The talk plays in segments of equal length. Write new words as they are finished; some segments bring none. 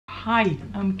Hi,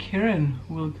 I'm Karen.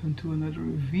 Welcome to another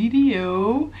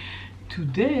video.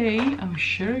 Today I'm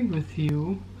sharing with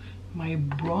you my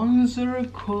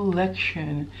bronzer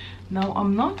collection. Now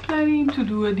I'm not planning to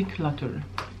do a declutter.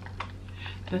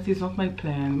 That is not my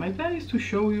plan. My plan is to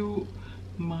show you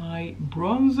my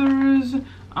bronzers.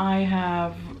 I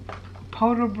have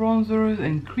powder bronzers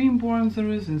and cream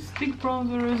bronzers and stick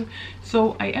bronzers.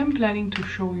 So I am planning to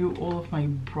show you all of my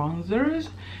bronzers.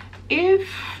 If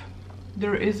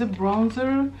there is a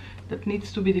bronzer that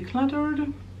needs to be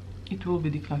decluttered, it will be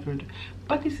decluttered,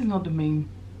 but this is not the main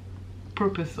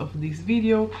purpose of this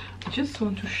video. I just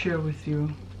want to share with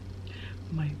you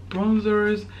my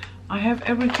bronzers. I have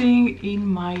everything in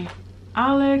my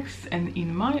Alex, and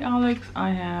in my Alex I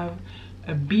have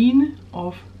a bin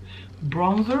of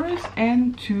bronzers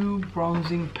and 2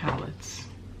 bronzing palettes.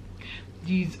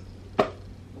 These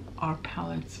are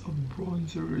palettes of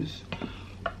bronzers.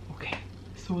 Okay,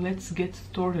 so let's get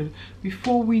started.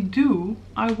 Before we do,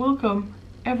 I welcome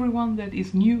everyone that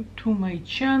is new to my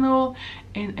channel,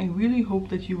 and I really hope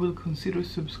that you will consider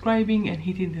subscribing and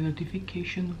hitting the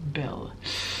notification bell.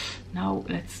 Now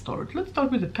let's start. Let's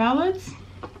start with the palettes.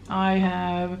 I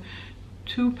have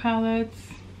 2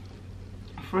 palettes.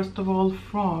 First of all,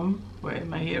 from, well,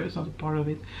 my hair is not a part of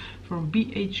it, from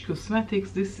BH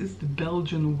Cosmetics. This is the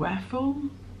Belgian waffle.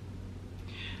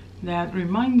 That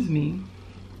reminds me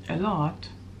a lot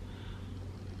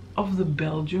of the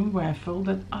Belgian waffle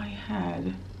that I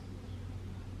had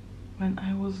when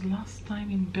I was last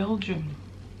time in Belgium.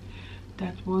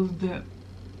 That was the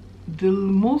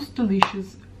most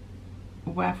delicious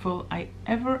waffle I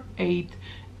ever ate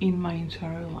in my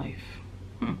entire life.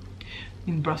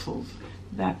 In Brussels.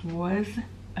 That was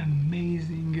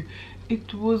amazing.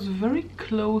 It was very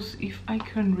close, if I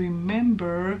can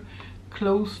remember,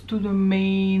 close to the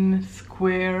main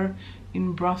square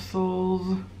in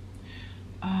Brussels.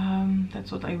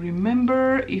 That's what I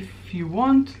remember. If you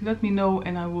want, let me know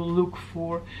and I will look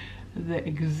for the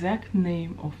exact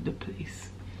name of the place.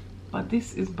 But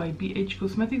this is by BH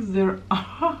Cosmetics.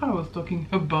 I was talking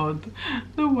about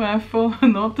the waffle,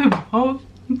 not about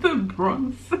the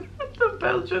bronze. The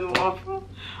Belgian waffle.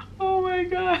 Oh my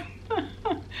god.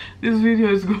 This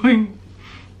video is going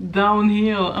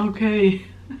downhill. Okay.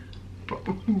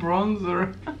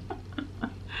 Bronzer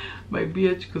by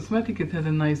BH Cosmetics. It has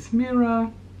a nice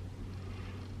mirror.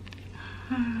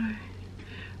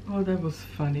 Oh, that was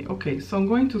funny. Okay, so I'm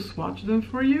going to swatch them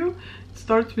for you. It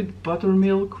starts with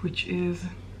Buttermilk, which is,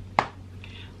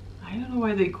 I don't know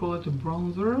why they call it a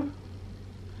bronzer,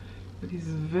 but it's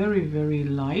very, very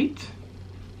light.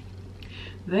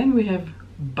 Then we have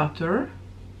Butter,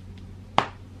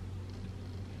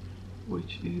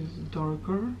 which is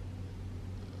darker.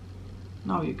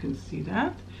 Now you can see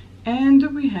that.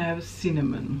 And we have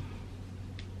Cinnamon,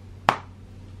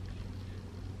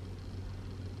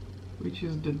 which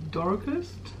is the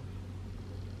darkest.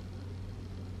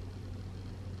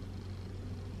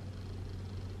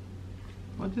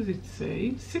 What does it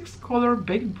say? 6 color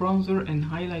baked bronzer and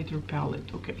highlighter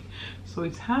palette. Okay, so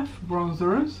it's half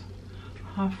bronzers,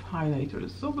 half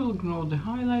highlighters. So we'll ignore the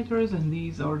highlighters, and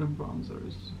these are the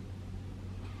bronzers.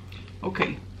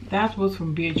 Okay, that was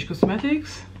from BH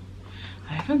Cosmetics.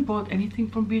 I haven't bought anything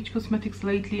from BH Cosmetics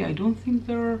lately. I don't think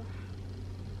they're,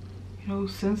 you know,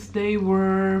 since they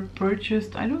were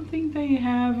purchased, I don't think they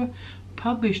have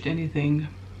published anything.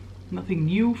 Nothing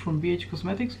new from BH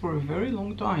Cosmetics for a very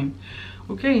long time.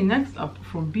 Okay, next up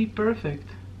from Be Perfect.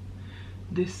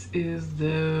 This is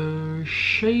the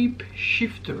Shape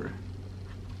Shifter.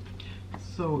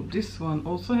 So this one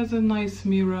also has a nice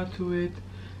mirror to it,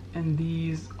 and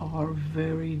these are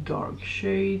very dark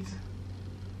shades.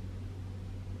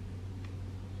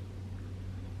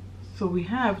 So we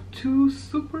have 2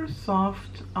 super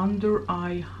soft under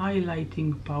eye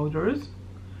highlighting powders,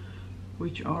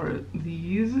 which are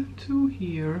these 2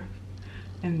 here,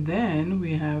 and then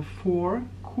we have 4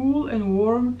 cool and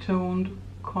warm toned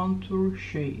contour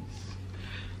shades.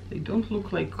 They don't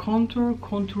look like contour.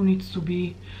 Contour needs to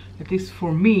be, at least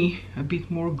for me, a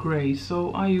bit more gray,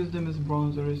 so I use them as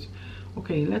bronzers.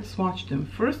 Okay, let's swatch them.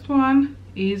 First one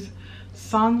is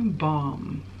Sun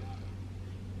Balm.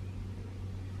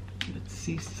 Let's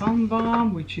see, Sun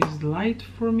Balm, which is light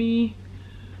for me.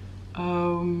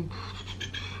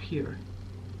 Here.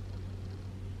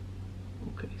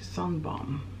 Okay, Sun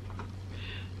Balm.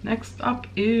 Next up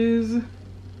is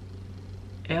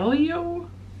Elio,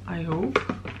 I hope.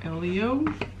 Elio.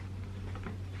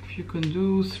 If you can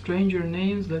do stranger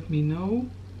names, let me know.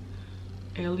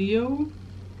 Elio.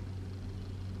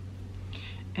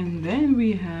 And then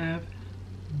we have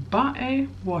Bae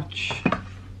Watch.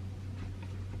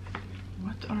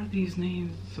 What are these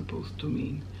names supposed to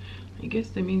mean? I guess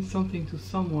they mean something to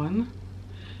someone.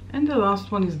 And the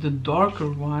last one is the darker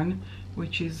one,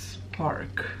 which is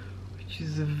Spark, which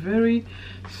is a very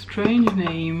strange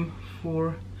name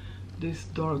for this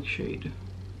dark shade.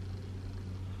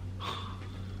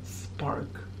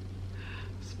 Spark.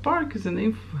 Spark is a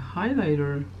name for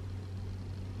highlighter,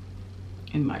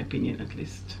 in my opinion at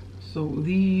least. So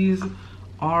these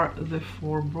are the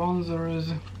 4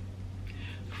 bronzers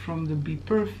from the Be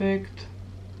Perfect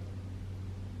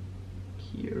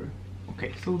here.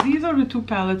 Okay, so these are the 2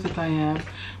 palettes that I have,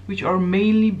 which are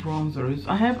mainly bronzers.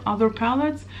 I have other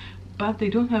palettes, but they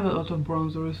don't have a lot of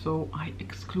bronzers, so I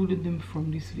excluded them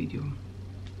from this video.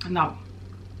 Now,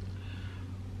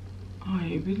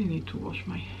 I really need to wash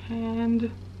my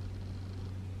hand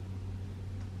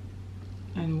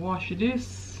and wash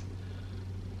this.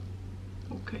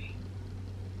 Okay.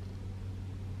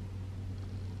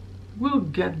 We'll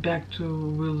get back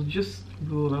to,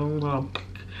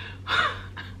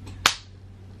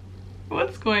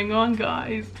 what's going on,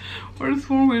 guys? What's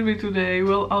wrong with me today?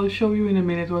 Well, I'll show you in a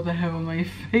minute what I have on my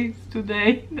face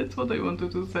today. That's what I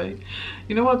wanted to say.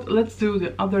 You know what? Let's do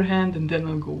the other hand and then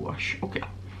I'll go wash. Okay.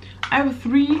 I have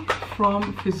 3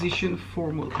 from Physician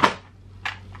Formula.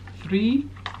 3.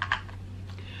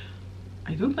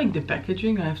 I don't like the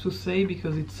packaging, I have to say,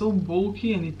 because it's so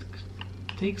bulky and it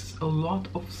takes a lot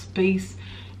of space,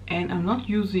 and I'm not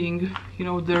using, you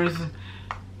know,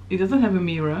 it doesn't have a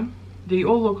mirror. They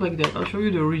all look like that. I'll show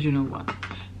you the original one.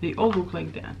 They all look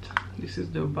like that. This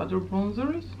is the butter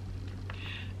bronzers,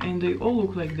 and they all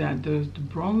look like that. There's the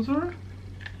bronzer,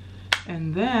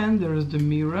 and then there's the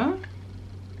mirror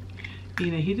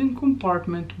in a hidden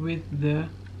compartment with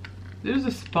there's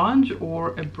a sponge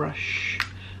or a brush.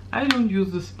 I don't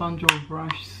use the sponge or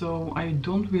brush, so I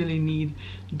don't really need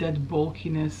that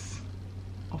bulkiness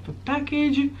of a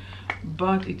package,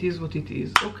 but it is what it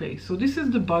is. Okay, so this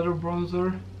is the butter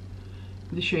bronzer.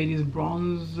 The shade is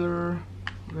Bronzer,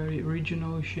 very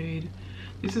original shade.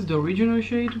 This is the original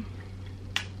shade.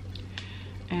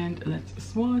 And let's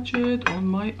swatch it on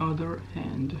my other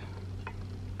hand.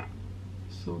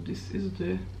 So this is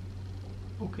the,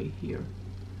 okay, here.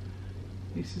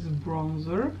 This is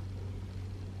bronzer.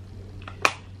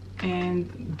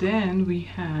 And then we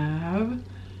have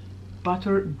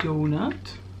Butter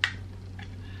Donut.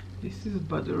 This is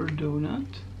Butter Donut.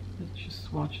 Let's just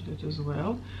swatch that as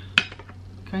well.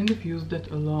 Kind of use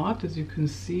that a lot. As you can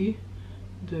see,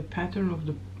 the pattern of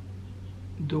the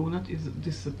donut is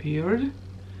disappeared.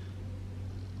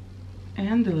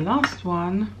 And the last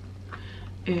one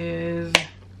is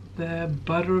the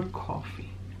Butter Coffee,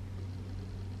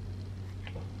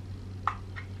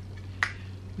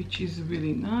 which is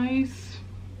really nice.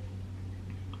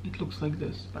 It looks like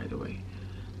this, by the way.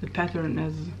 The pattern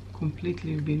has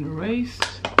completely been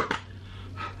erased,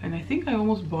 and I think I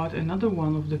almost bought another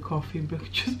one of the coffee,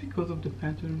 but just because of the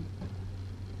pattern.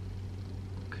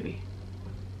 Okay,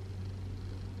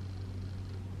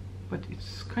 but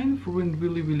it's kind of ruined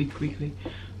really quickly.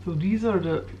 So these are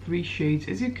the 3 shades.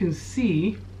 As you can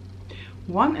see,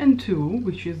 1 and 2,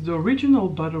 which is the original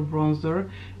butter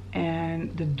bronzer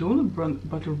and the donut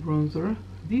butter bronzer,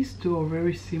 these 2 are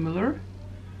very similar,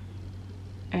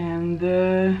 and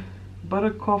the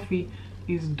Butter Coffee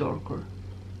is darker.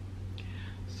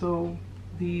 So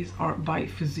these are by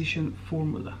Physician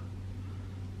Formula.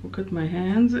 Look at my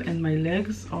hands, and my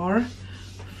legs are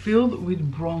filled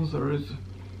with bronzers.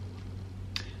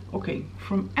 Okay,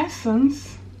 from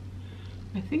Essence,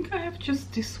 I think I have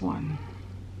just this one.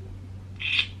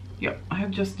 Yeah, I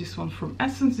have just this one from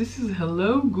Essence. This is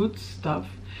Hello Good Stuff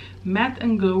Matte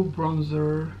and Glow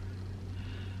Bronzer,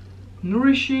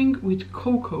 Nourishing with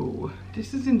Cocoa.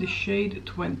 This is in the shade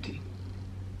 20.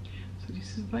 So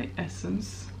this is by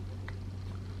Essence.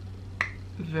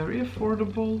 Very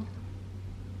affordable.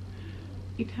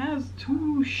 It has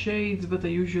 2 shades, but I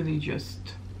usually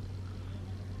just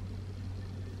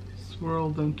swirl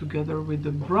them together with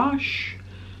the brush.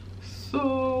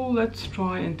 So let's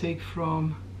try and take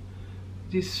from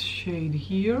this shade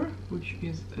here, which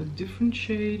is a different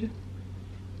shade.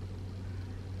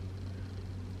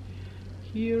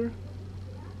 Here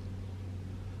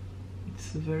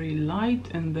it's very light,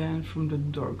 and then from the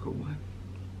darker one.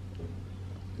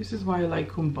 This is why I like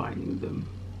combining them.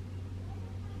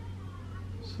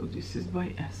 So this is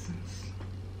by Essence.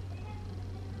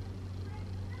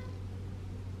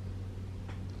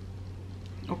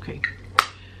 Okay,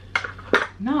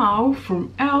 now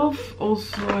from ELF,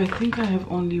 also I think I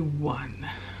have only 1.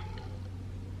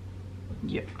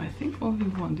 Yeah, I think only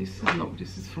 1. This is, no,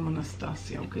 this is from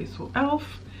Anastasia. Okay, so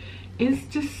ELF It's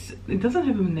just, it doesn't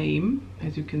have a name,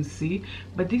 as you can see,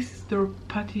 but this is their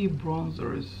putty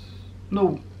bronzers.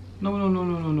 No.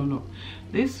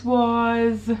 This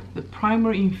was the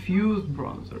primer infused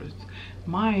bronzers.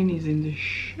 Mine is in the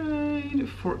shade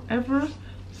Forever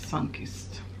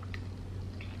Sunkissed.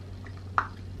 I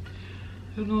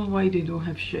don't know why they don't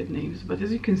have shade names, but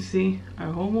as you can see, I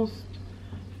almost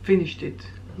finished it.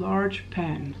 Large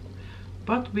pan,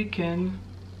 but we can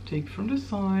take from the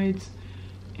sides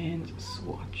and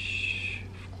swatch.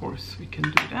 Of course we can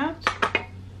do that,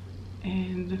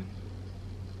 and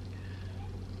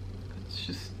it's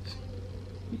just,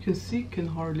 you can see, can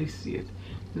hardly see it,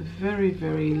 the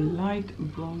very light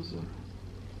bronzer.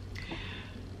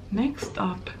 Next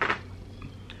up,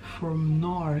 from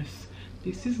NARS,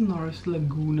 this is NARS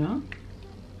Laguna.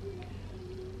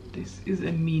 This is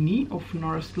a mini of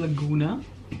NARS Laguna.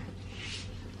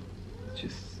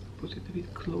 Just put it a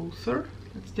bit closer.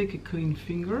 Let's take a clean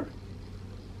finger.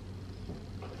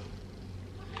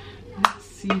 Let's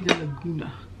see the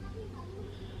Laguna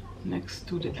next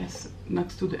to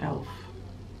the elf.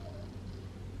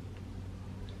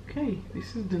 Okay,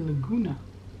 this is the Laguna.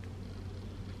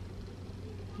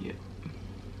 Yeah.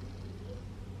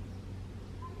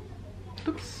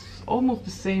 Looks almost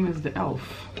the same as the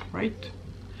elf, right?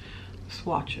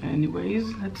 Swatch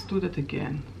anyways. Let's do that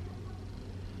again.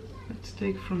 Let's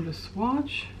take from the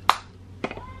swatch,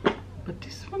 but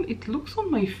this one, it looks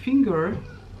on my finger,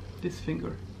 this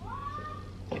finger,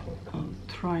 I'll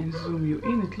try and zoom you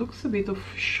in, it looks a bit of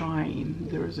shine.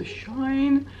 There's a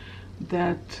shine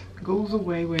that goes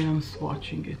away when I'm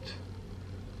swatching it.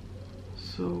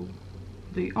 So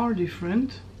they are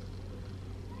different,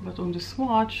 but on the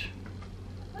swatch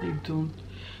they don't,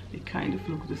 they kind of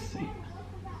look the same.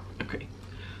 Okay,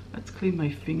 let's clean my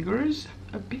fingers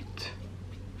a bit.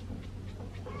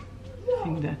 I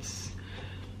think that's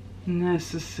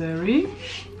necessary.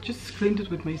 Just cleaned it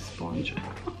with my sponge.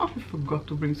 I forgot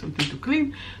to bring something to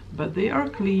clean, but they are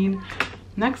clean.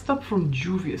 Next up, from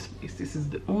Juvia's Place. This is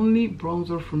the only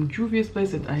bronzer from Juvia's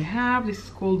Place that I have. This is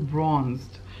called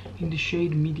Bronzed in the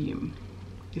shade Medium.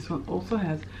 This one also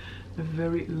has a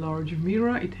very large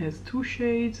mirror. It has two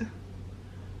shades,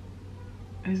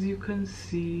 as you can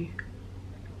see,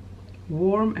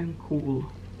 warm and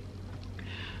cool.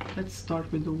 Let's start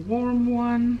with the warm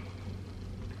one.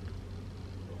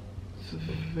 It's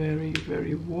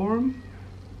very warm.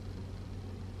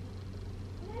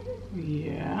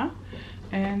 Yeah,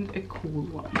 and a cool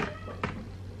one.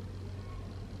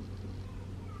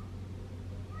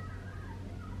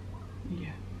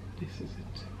 Yeah, this is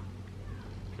it.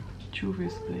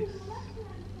 Juvia's Place.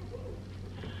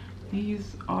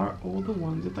 These are all the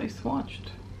ones that I swatched.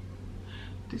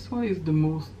 This one is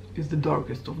the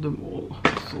darkest of them all,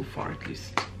 so far at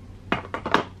least.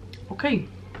 Okay,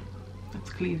 let's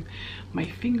clean my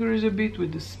fingers a bit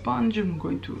with the sponge. I'm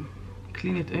going to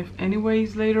clean it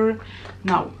anyways later.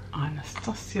 Now,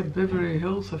 Anastasia Beverly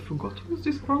Hills. I forgot to use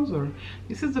this bronzer.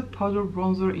 This is the powder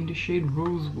bronzer in the shade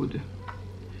Rosewood.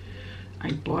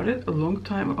 I bought it a long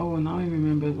time. Oh, now I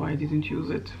remember why I didn't use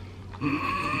it.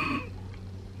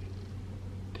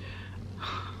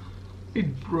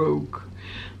 It broke.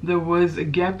 There was a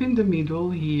gap in the middle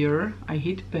here. I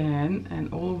hit pan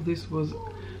and all of this was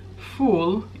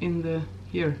full in the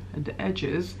here at the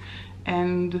edges,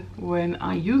 and when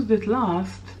I used it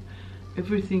last,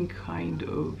 everything kind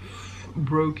of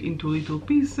broke into little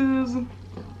pieces,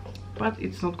 but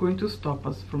it's not going to stop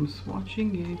us from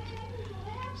swatching it.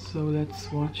 So let's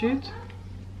swatch it.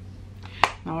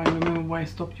 Now I remember why I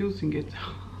stopped using it.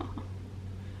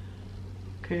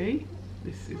 Okay,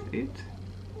 this is it.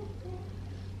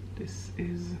 This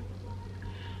is,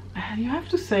 you have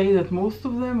to say that most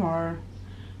of them are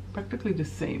practically the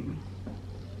same.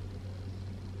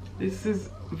 This is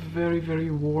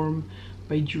very warm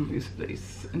by Juvia's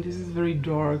Place, and this is very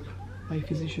dark by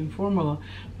Physician Formula,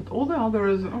 but all the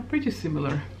others are pretty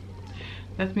similar.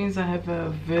 That means I have a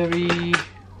very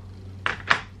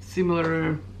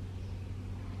similar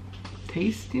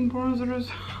taste in bronzers.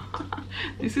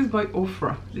 This is by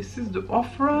Ofra. This is the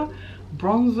Ofra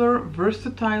Bronzer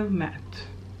Versatile Matte.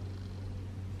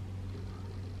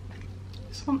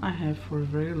 This one I have for a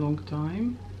very long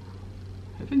time.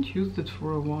 I haven't used it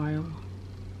for a while.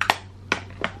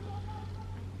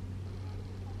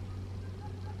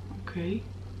 Okay,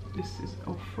 this is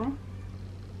Ofra.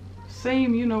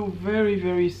 Same, you know,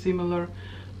 very similar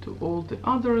to all the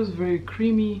others. Very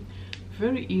creamy,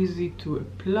 very easy to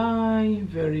apply,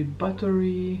 very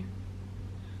buttery.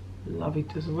 Love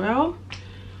it as well.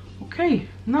 Okay,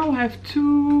 now I have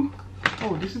two.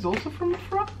 Oh, this is also from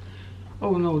Ofra.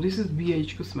 Oh no, this is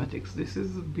BH Cosmetics. This is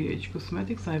BH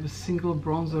Cosmetics. I have a single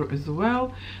bronzer as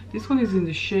well. This one is in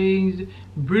the shade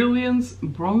Brilliance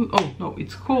Bronze. Oh no,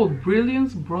 it's called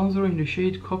Brilliance Bronzer in the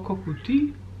shade Coco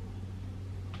Putti.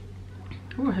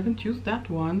 Oh, I haven't used that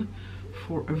one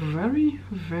for a very,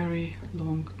 very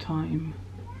long time.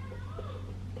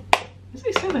 As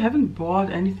I said, I haven't bought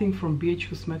anything from BH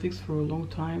Cosmetics for a long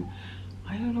time.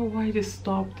 I don't know why they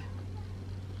stopped,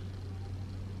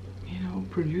 you know,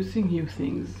 producing new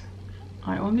things.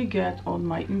 I only get on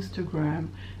my Instagram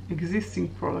existing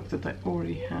products that I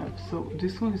already have. So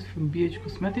this one is from BH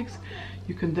Cosmetics.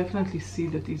 You can definitely see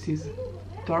that it is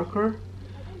darker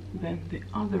than the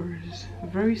others.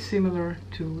 Very similar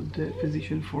to the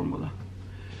Physician formula.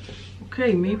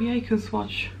 Okay, maybe I can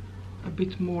swatch a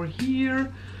bit more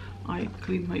here. I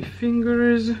clean my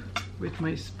fingers with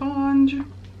my sponge.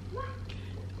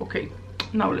 Okay,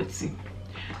 now let's see.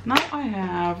 Now I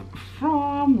have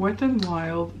from Wet n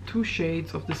Wild 2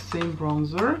 shades of the same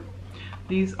bronzer.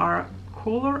 These are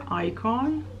Color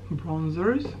Icon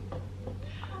bronzers.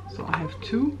 So I have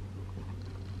 2.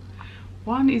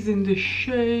 One is in the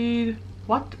shade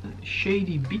What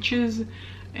Shady Beaches,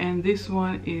 and this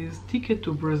one is Ticket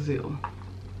to Brazil.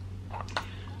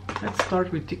 Let's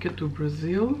start with Ticket to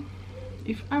Brazil.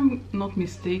 If I'm not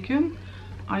mistaken,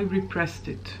 I repressed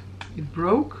it. It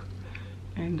broke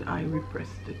and I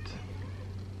repressed it.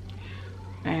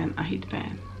 And I hit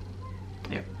pan.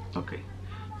 Yeah, okay.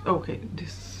 Okay,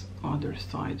 this other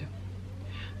side.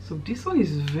 So this one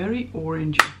is very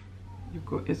orangey.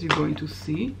 As you're going to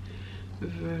see,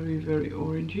 very, very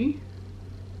orangey.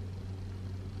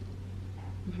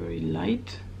 Very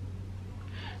light.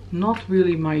 Not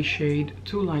really my shade,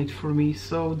 too light for me.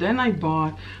 So then I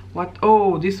bought what,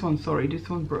 oh, this one, sorry, this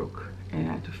one broke and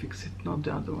I had to fix it, not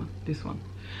the other one, this one.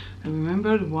 I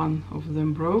remembered one of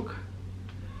them broke.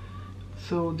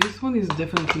 So this one is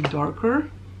definitely darker.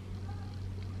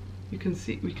 You can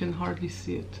see, we can hardly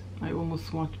see it. I almost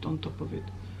swatched on top of it.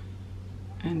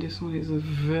 And this one is a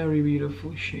very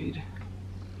beautiful shade.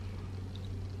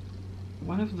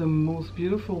 One of the most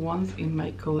beautiful ones in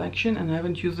my collection, and I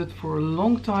haven't used it for a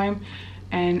long time,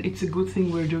 and it's a good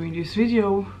thing we're doing this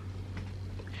video.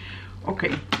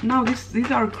 Okay, now these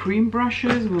are cream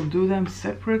brushes. We'll do them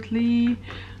separately.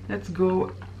 Let's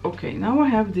go. Okay, now I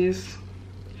have this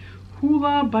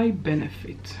Hoola by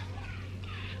Benefit.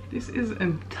 This is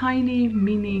a tiny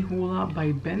mini Hoola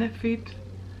by Benefit.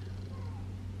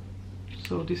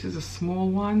 So this is a small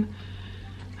one.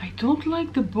 I don't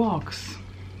like the box,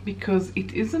 because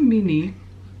it is a mini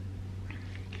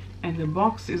and the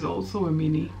box is also a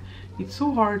mini. It's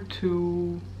so hard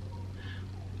to,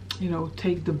 you know,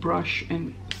 take the brush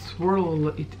and swirl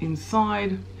it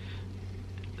inside.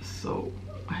 So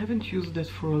I haven't used that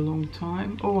for a long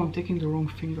time. Oh, I'm taking the wrong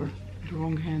finger, the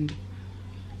wrong hand.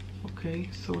 Okay,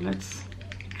 so let's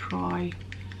try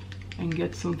and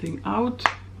get something out.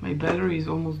 My battery is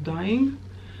almost dying.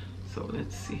 So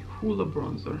let's see, Hoola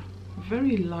bronzer,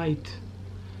 very light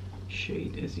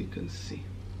shade, as you can see,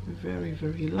 very,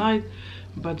 very light,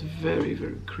 but very,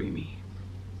 very creamy.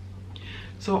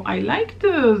 So I like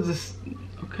this.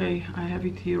 Okay, I have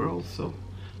it here also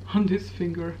on this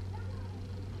finger.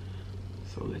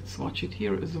 So let's swatch it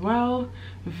here as well.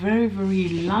 Very, very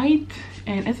light,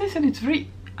 and as I said, it's very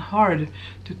hard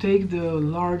to take the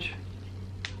large.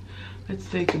 Let's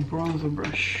take a bronzer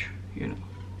brush, you know.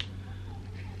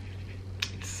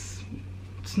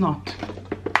 It's not.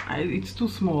 It's too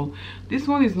small. This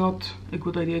one is not a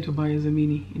good idea to buy as a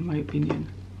mini, in my opinion.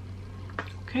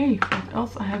 Okay, what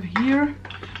else I have here,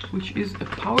 which is a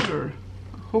powder.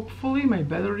 Hopefully my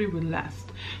battery will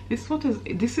last. This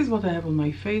is what I have on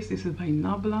my face. This is by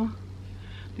Nabla.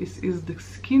 This is the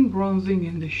skin bronzing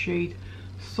in the shade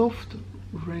Soft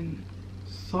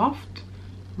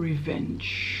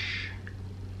Revenge.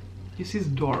 This is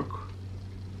dark.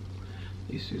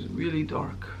 This is really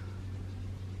dark,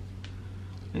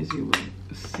 as you will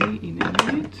see in a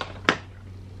minute.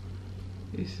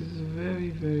 This is very,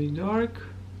 very dark.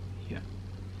 Yeah,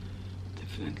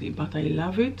 definitely, but I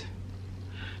love it.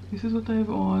 This is what I have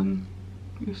on.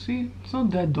 You see, it's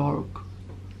not that dark.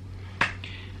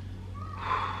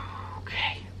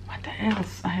 Okay, what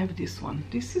else? I have this one.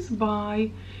 This is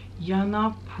by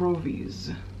Yana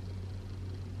Provis.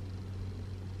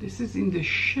 This is in the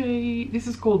shade, this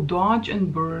is called Dodge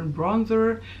and Burn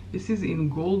Bronzer. This is in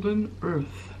Golden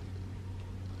Earth.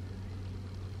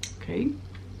 Okay,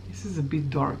 this is a bit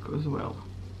dark as well.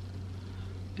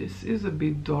 This is a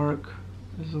bit dark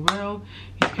as well.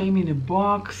 It came in a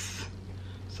box,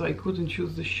 so I couldn't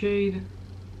choose the shade.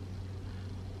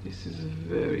 This is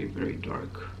very, very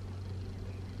dark.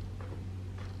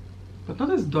 but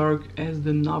not as dark as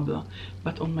the Nabla.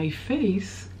 But on my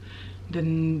face,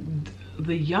 then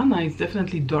the Yana is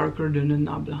definitely darker than the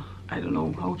Nabla. I don't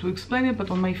know how to explain it,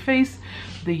 but on my face,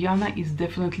 the Yana is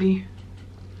definitely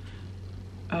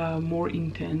more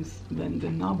intense than the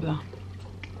Nabla.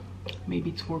 Maybe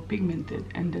it's more pigmented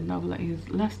and the Nabla is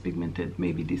less pigmented.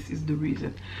 Maybe this is the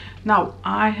reason. Now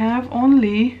I have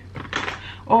only,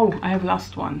 oh, I have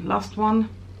last one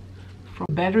from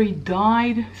battery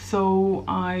died, so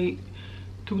I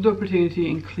took the opportunity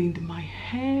and cleaned my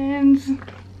hands.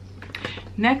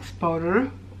 Next powder,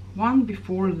 one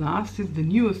before last, is the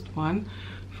newest one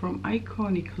from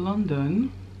Iconic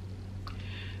London.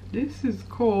 This is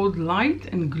called Light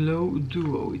and Glow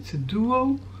Duo. It's a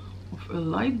duo of a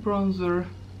light bronzer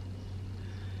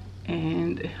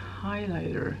and a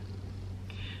highlighter,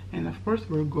 and of course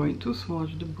we're going to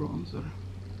swatch the bronzer.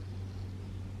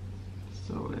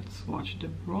 So let's swatch the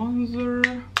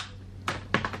bronzer.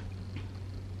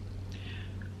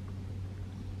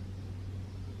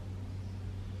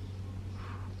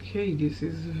 Okay, this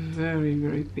is very,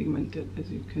 very pigmented, as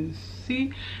you can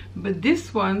see, but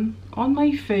this one on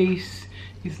my face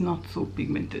is not so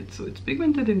pigmented. So it's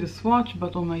pigmented in the swatch,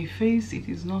 but on my face it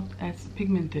is not as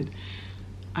pigmented.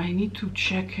 I need to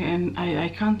check, and I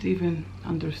can't even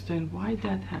understand why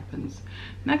that happens.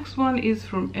 Next one is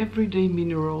from Everyday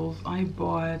Minerals. I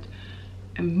bought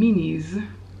a minis.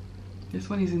 This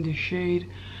one is in the shade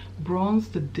Bronze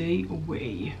the Day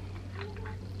Away.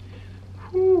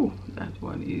 Whew, that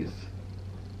one is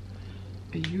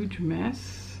a huge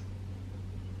mess.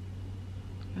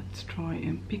 Let's try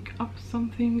and pick up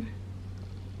something.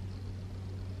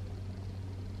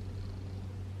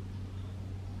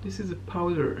 This is a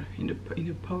powder in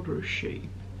a powder shape.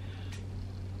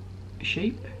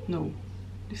 No,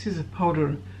 this is a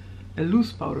powder, a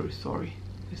loose powder. Sorry,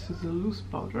 this is a loose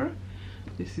powder.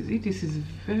 This is it. This is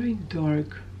very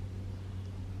dark,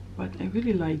 but I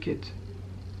really like it.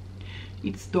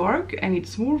 It's dark and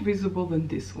it's more visible than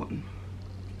this one.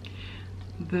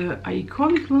 The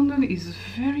Iconic London is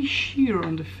very sheer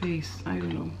on the face. I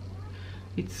don't know.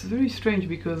 It's very strange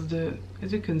because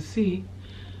as you can see,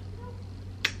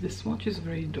 the swatch is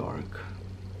very dark.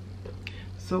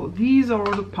 So these are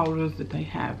all the powders that I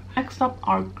have. Next up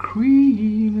are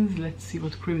creams. Let's see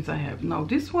what creams I have. Now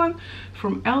this one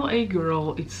from LA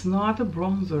Girl, it's not a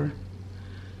bronzer.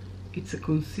 It's a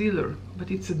concealer, but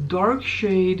it's a dark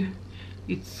shade.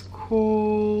 It's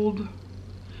called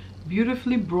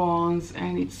Beautifully Bronze,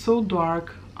 and it's so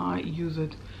dark I use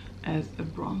it as a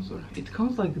bronzer. It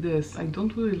comes like this. I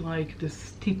don't really like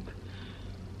this tip,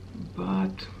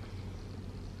 but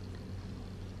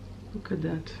look at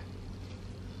that.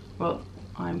 Well,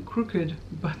 I'm crooked,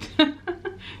 but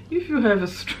if you have a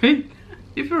straight,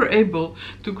 if you're able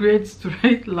to create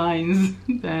straight lines,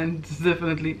 then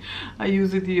definitely I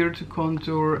use it here to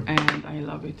contour, and I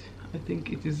love it. I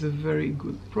think it is a very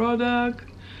good product.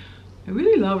 I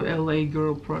really love LA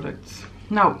Girl products.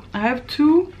 Now I have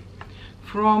two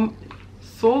from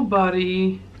Soul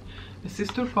Body, a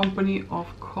sister company of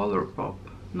Colourpop.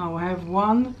 Now I have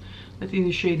one that is in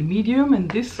the shade medium, and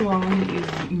this one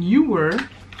is newer.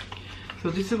 So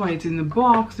this is why it's in the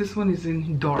box. This one is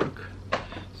in dark.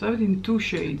 So I have it in two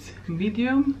shades,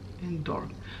 medium and dark.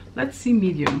 Let's see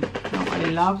medium. Now I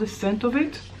love the scent of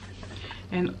it.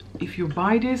 And if you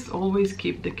buy this, always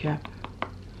keep the cap,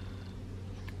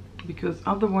 because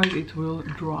otherwise it will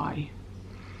dry.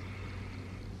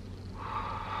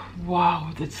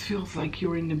 Wow, that feels like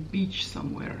you're in a beach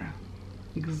somewhere.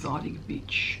 Exotic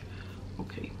beach.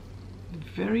 Okay.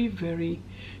 Very, very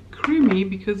creamy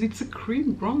because it's a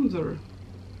cream bronzer.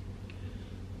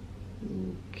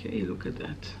 Okay, look at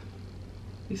that.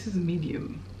 This is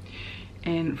medium.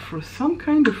 And for some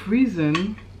kind of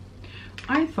reason,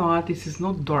 I thought this is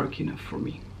not dark enough for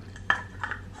me.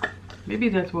 Maybe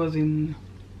that was in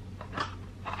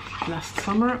last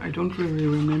summer. I don't really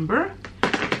remember.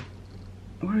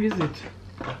 Where is it?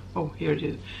 Oh, here it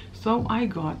is. So I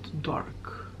got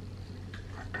dark.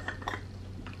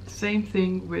 Same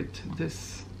thing with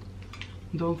this.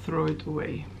 Don't throw it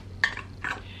away.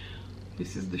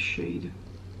 This is the shade.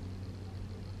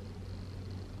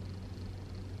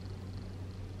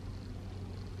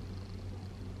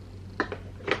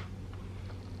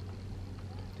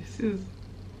 This is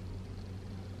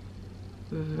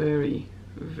very,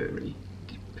 very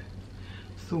deep.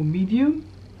 So medium.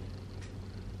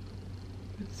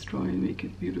 Let's try and make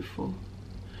it beautiful.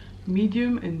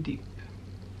 Medium and deep.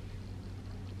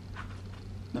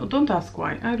 Now don't ask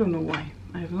why. I don't know why.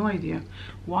 I have no idea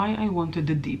why I wanted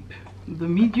the deep. The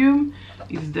medium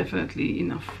is definitely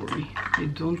enough for me. I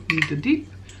don't need the deep,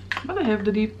 but I have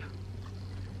the deep.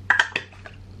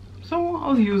 so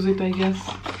I'll use it, I guess.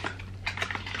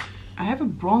 I have a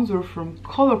bronzer from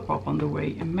Colourpop on the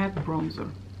way, a matte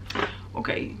bronzer.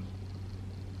 Okay,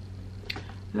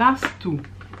 last two.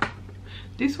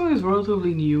 This one is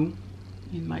relatively new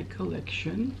in my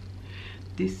collection.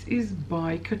 This is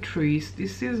by Catrice.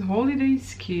 This is Holiday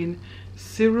Skin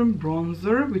Serum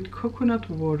Bronzer with coconut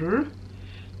water.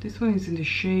 This one is in the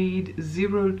shade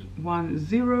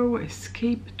 010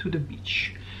 Escape to the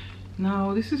Beach.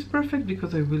 Now this is perfect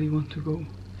because I really want to go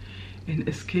and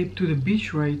escape to the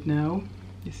beach right now.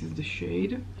 This is the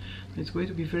shade. It's going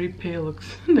to be very pale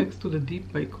next to the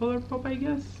Deep by Colourpop, I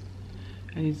guess.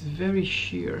 And it's very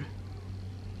sheer.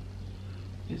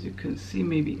 As you can see,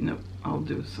 maybe, no, I'll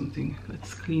do something.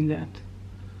 Let's clean that.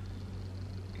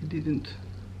 It didn't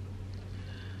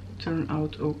turn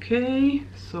out okay.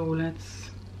 So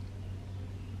let's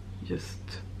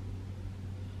just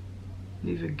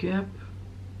leave a gap.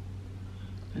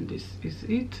 And this is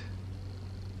it.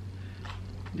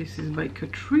 This is by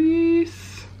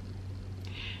Catrice.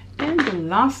 And the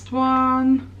last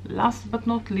one, last but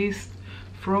not least,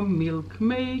 from Milk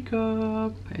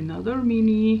Makeup, another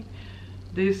mini.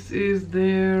 This is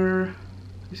in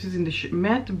the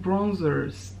matte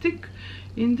bronzer stick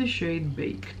in the shade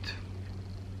Baked.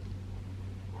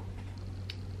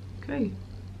 Okay,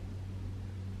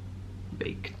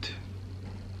 Baked.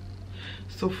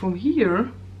 So from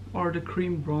here are the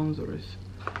cream bronzers.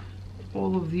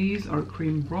 All of these are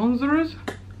cream bronzers.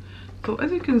 So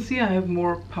as you can see, I have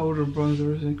more powder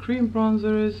bronzers than cream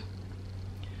bronzers,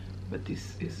 but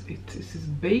this is it. This is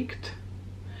Baked,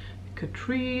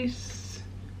 Catrice.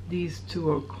 These two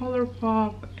are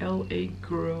Colourpop, LA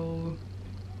Girl.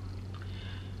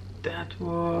 That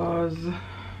was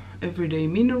Everyday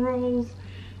Minerals,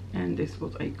 and this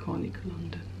was Iconic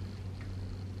London.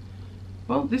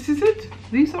 Well, this is it.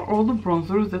 These are all the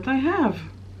bronzers that I have.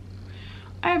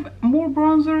 I have more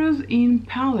bronzers in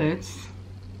palettes,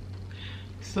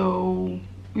 so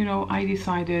you know, I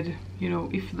decided, you know,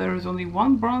 if there is only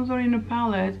one bronzer in a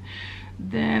palette,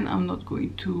 then I'm not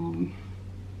going to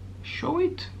show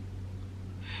it.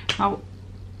 Now,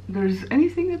 there's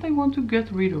anything that I want to get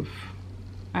rid of,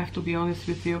 I have to be honest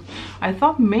with you. I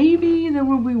thought maybe there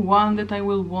will be one that I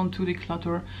will want to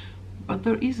declutter, but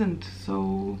there isn't,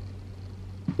 so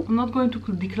I'm not going to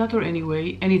declutter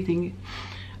anything.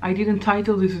 I didn't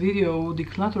title this video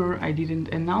Declutter. I didn't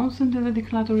announce until the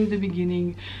declutter at the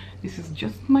beginning. This is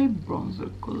just my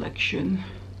bronzer collection,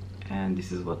 and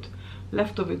this is what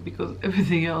left of it because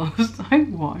everything else I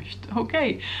washed.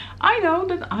 Okay, I know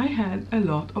that I had a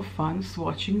lot of fun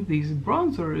swatching these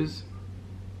bronzers.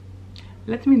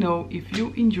 Let me know if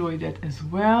you enjoyed that as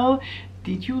well.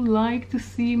 Did you like to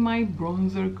see my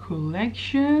bronzer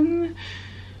collection?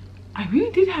 I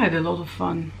really did have a lot of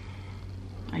fun.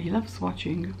 I love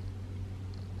swatching.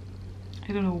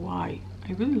 I don't know why.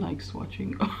 I really like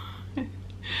swatching.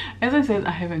 As I said,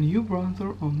 I have a new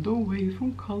bronzer on the way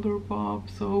from Colourpop,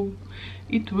 so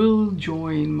it will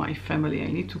join my family. I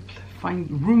need to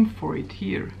find room for it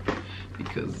here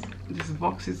because this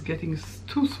box is getting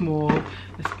too small,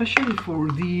 especially for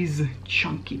these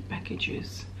chunky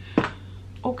packages.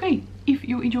 Okay, if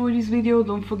you enjoyed this video,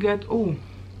 don't forget to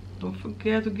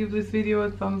give this video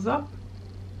a thumbs up.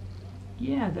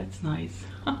 Yeah, that's nice.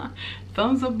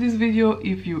 Thumbs up this video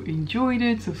if you enjoyed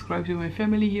it. Subscribe to my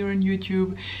family here on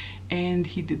YouTube and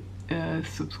hit the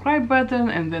subscribe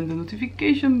button and then the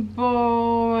notification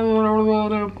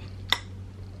bell.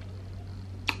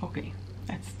 Okay,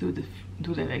 let's do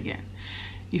that again.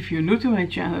 If you're new to my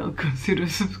channel, consider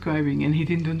subscribing and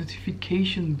hitting the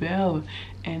notification bell,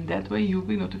 and that way you'll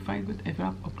be notified whenever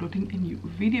I'm uploading a new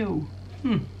video.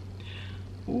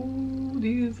 Oh,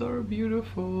 these are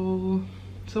beautiful.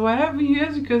 So I have here,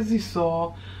 as you can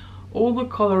saw, all the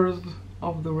colors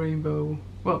of the rainbow.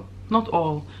 Well, not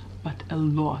all, but a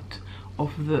lot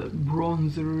of the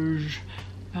bronzers.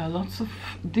 Lots of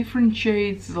different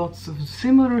shades, lots of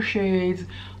similar shades,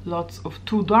 lots of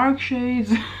too dark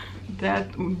shades.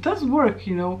 That does work,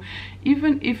 you know.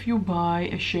 Even if you buy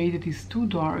a shade that is too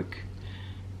dark,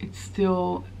 it's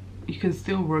still, you can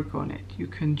still work on it. You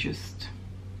can just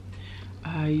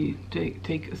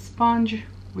take a sponge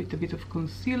with a bit of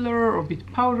concealer or a bit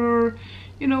powder,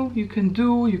 you know, you can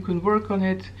work on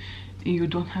it. You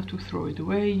don't have to throw it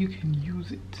away, you can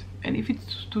use it. And if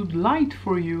it's too light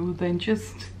for you, then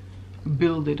just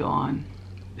build it on,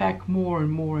 pack more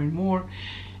and more and more,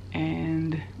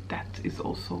 and that is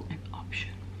also an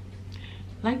option.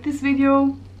 Like this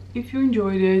video if you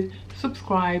enjoyed it,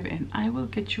 subscribe, and I will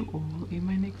catch you all in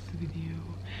my next video.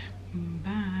 Bye.